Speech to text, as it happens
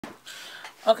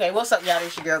Okay, what's up, y'all?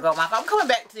 This your girl Goldmouth. I'm coming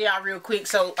back to y'all real quick.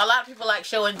 So a lot of people like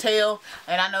show and tell,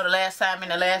 and I know the last time in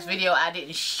the last video I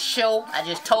didn't show, I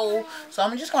just told. So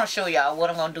I'm just gonna show y'all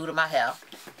what I'm gonna do to my hair.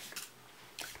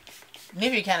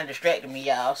 Nivea kind of distracted me,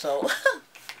 y'all, so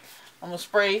I'm gonna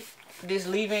spray this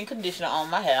leave-in conditioner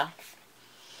on my hair.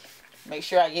 Make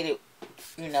sure I get it,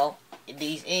 you know,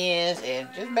 these ends, and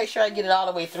just make sure I get it all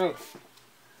the way through.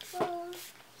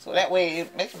 So that way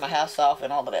it makes my hair soft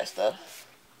and all of that stuff.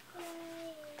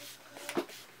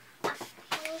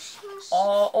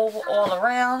 All over, all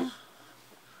around,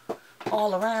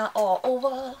 all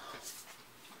over.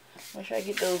 Make sure I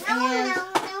get those ends.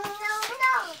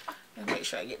 And make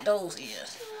sure I get those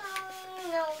ends.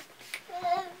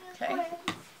 Okay.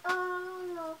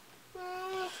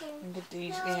 And get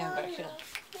these ends back here.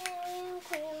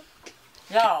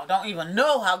 Y'all don't even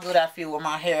know how good I feel with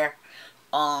my hair.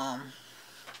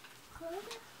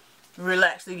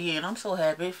 Relaxed again. I'm so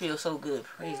happy. It feels so good.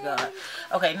 Praise God.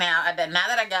 Okay, now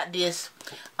that I got this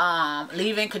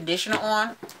leave-in conditioner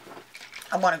on,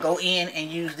 I want to go in and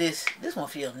use this. This one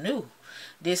feels new.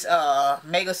 This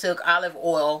Mega Silk Olive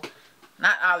Oil,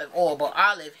 not olive oil, but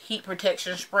olive heat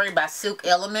protection spray by Silk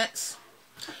Elements.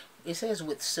 It says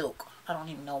with silk. I don't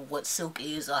even know what silk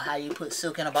is or how you put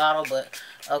silk in a bottle, but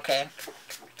okay.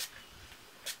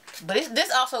 But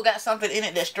this also got something in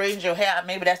it that straightens your hair.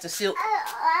 Maybe that's the silk,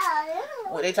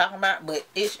 what they talking about. But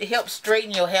it helps straighten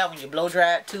your hair when you blow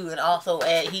dry it too, and also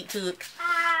add heat to it.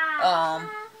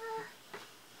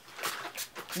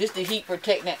 This the heat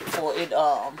protectant for it. The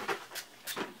other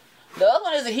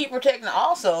one is a heat protectant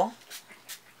also,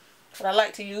 but I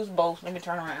like to use both. Let me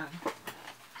turn around.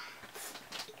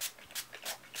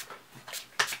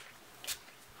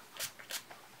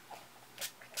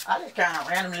 I just kind of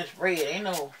randomly spray it. Ain't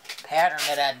no pattern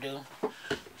that I do.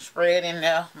 Spray it in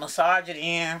there, massage it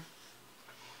in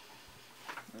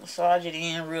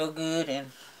real good,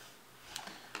 and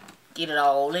get it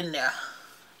all in there.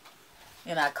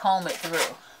 And I comb it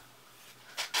through.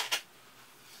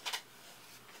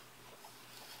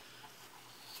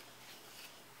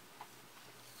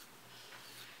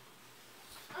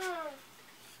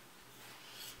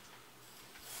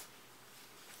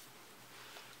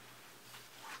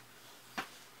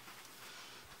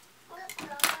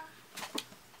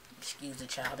 Excuse the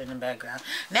child in the background.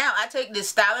 Now I take this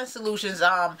Styling Solutions.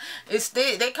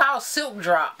 They call Silk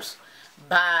Drops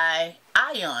by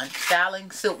Ion.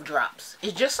 Styling Silk Drops.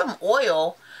 It's just some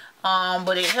oil,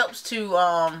 but it helps to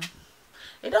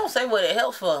it don't say what it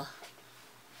helps for.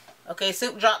 Okay,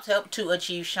 Silk Drops help to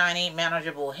achieve shiny,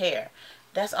 manageable hair.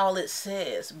 That's all it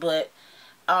says. But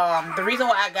the reason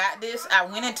why I got this, I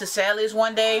went into Sally's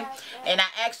one day and I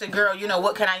asked the girl, you know,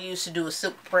 what can I use to do a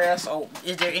silk press, or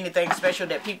is there anything special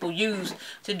that people use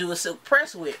to do a silk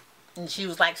press with? And she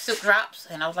was like, Silk Drops.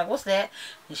 And I was like, what's that?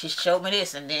 And she showed me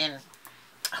this, and then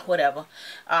whatever.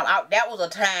 That was a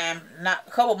time, not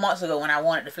a couple months ago, when I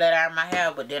wanted to flat iron my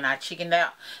hair, but then I chickened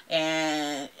out.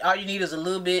 And all you need is a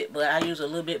little bit, but I use a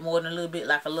little bit more than a little bit,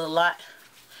 like a little lot.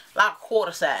 Like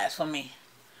quarter size for me.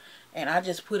 And I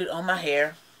just put it on my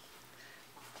hair.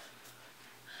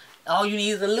 All you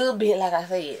need is a little bit, like I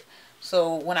said.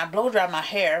 So when I blow dry my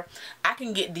hair, I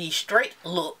can get the straight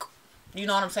look. You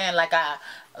know what I'm saying? I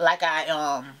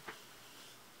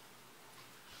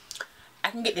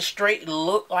can get the straight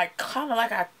look, like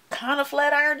I kind of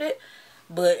flat ironed it,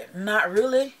 but not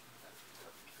really.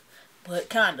 But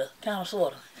kind of,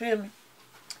 sort of. Feel me?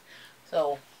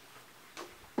 So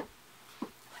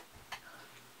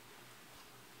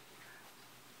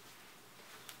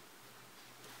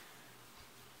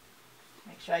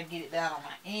make sure I get it down on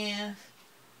my ends.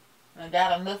 And I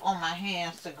got enough on my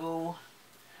hands to go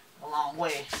a long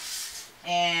way.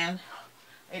 And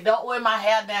it don't weigh my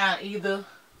hair down either.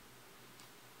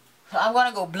 So I'm going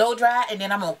to go blow dry, and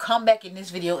then I'm going to come back in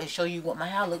this video and show you what my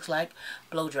hair looks like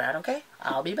blow dried, okay?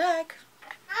 I'll be back.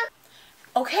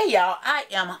 Okay, y'all, I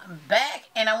am back,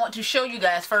 and I want to show you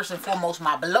guys first and foremost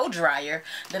my blow dryer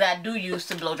that I do use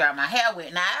to blow dry my hair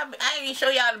with. Now, I ain't show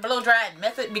y'all the blow drying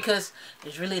method because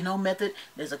there's really no method.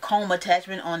 There's a comb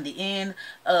attachment on the end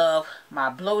of my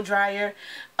blow dryer,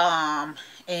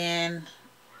 and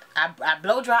I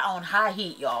blow dry on high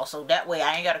heat, y'all, so that way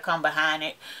I ain't got to come behind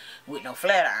it with no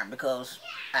flat iron, because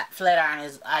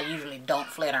I usually don't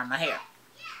flat iron my hair.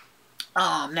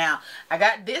 Now I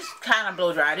got this kind of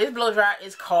blow dryer. This blow dryer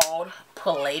is called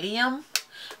Palladium.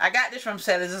 I got this from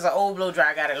Sellers. This is an old blow dryer.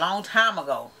 I got it a long time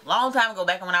ago.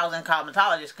 Back when I was in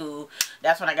cosmetology school.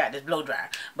 That's when I got this blow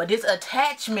dryer. But this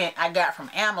attachment I got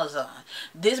from Amazon.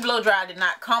 This blow dryer did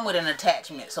not come with an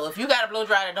attachment. So if you got a blow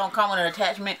dryer that don't come with an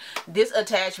attachment, this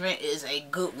attachment is a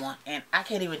good one. And I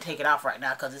can't even take it off right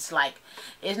now because it's like,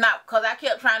 it's not, because I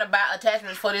kept trying to buy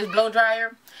attachments for this blow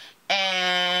dryer.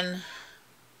 And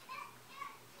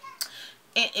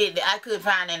I could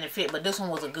find any fit, but this one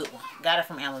was a good one. Got it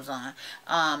from Amazon.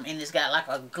 And it's got like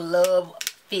a glove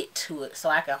fit to it, so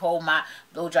I can hold my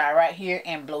blow dryer right here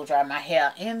and blow dry my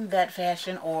hair in that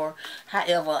fashion or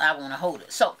however I want to hold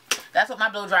it. So that's what my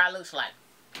blow dryer looks like.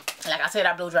 Like I said,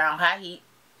 I blow dry on high heat.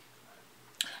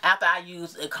 After I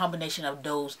use a combination of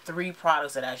those 3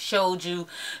 products that I showed you,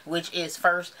 which is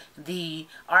first the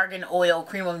Argan Oil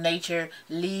Cream of Nature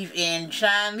Leave-In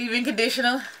Shine Leave-In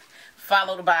Conditioner,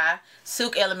 followed by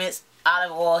Silk Elements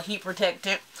Olive Oil Heat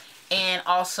Protectant, and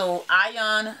also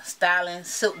Ion Styling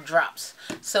Silk Drops.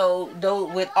 So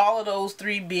with all of those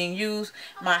 3 being used,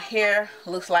 my hair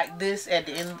looks like this at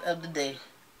the end of the day.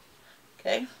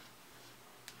 Okay?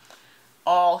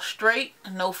 All straight,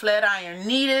 no flat iron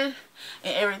needed,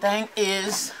 and everything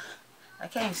is, I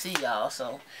can't see y'all,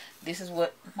 so this is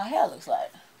what my hair looks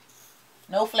like.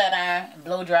 No flat iron,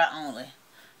 blow dry only.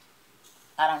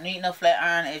 I don't need no flat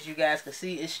iron, as you guys can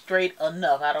see. It's straight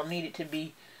enough. I don't need it to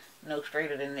be no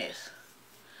straighter than this.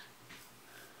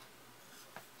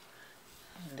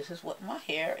 And this is what my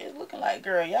hair is looking like,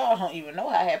 girl. Y'all don't even know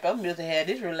how happy I'm just to have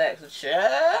this relaxing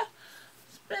chair.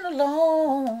 It's been a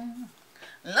long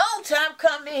time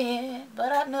coming,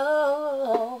 but I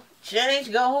know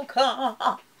change gonna come.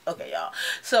 Okay, y'all.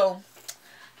 So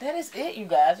that is it, you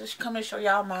guys. Just coming to show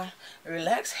y'all my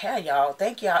relaxed hair, y'all.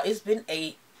 Thank y'all. It's been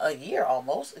a year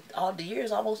almost. All the year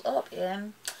is almost up,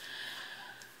 and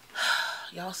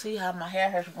y'all see how my hair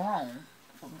has grown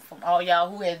from all y'all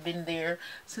who has been there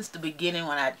since the beginning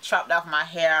when I chopped off my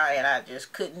hair and I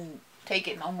just couldn't take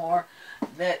it no more.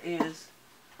 That is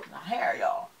my hair,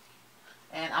 y'all.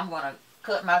 And I'm gonna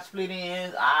cut my split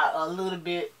ends a little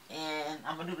bit, and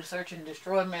I'm gonna do the search and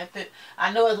destroy method.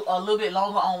 I know it's a little bit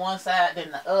longer on one side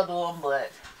than the other one,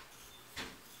 but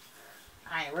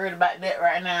I ain't worried about that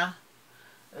right now.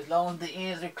 As long as the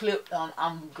ends are clipped,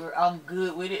 I'm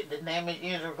good with it. The damaged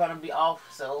ends are gonna be off,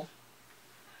 so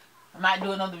I might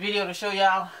do another video to show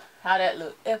y'all how that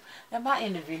look. Am I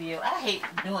in the video? I hate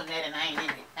doing that and I ain't in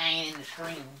it. I ain't in the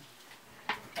screen.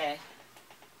 Okay.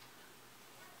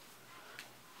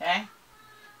 Okay.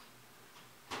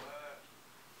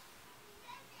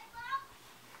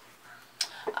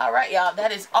 Alright, y'all,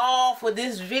 that is all for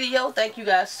this video. Thank you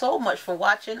guys so much for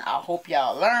watching. I hope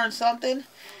y'all learned something.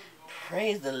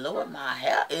 Praise the Lord, my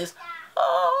hair is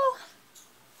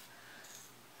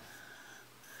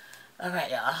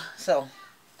alright, y'all. So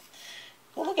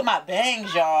look at my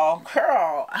bangs, y'all.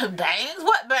 Girl, bangs?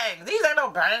 What bangs? These ain't no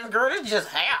bangs, girl. This is just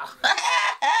hair.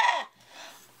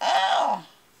 Oh.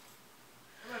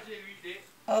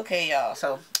 Okay, y'all.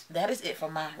 So that is it for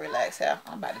my relaxed hair.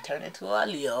 I'm about to turn into a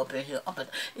Leo up in here.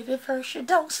 If at first you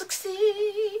don't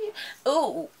succeed,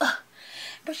 ooh,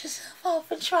 brush yourself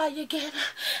off and try again.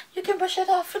 You can brush it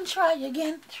off and try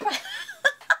again. Try.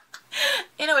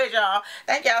 Anyways, y'all,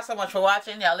 thank y'all so much for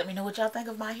watching. Y'all let me know what y'all think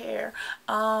of my hair.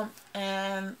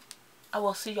 And I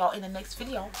will see y'all in the next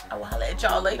video. I will holler at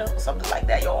y'all later. Something like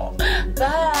that, y'all.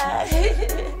 Bye.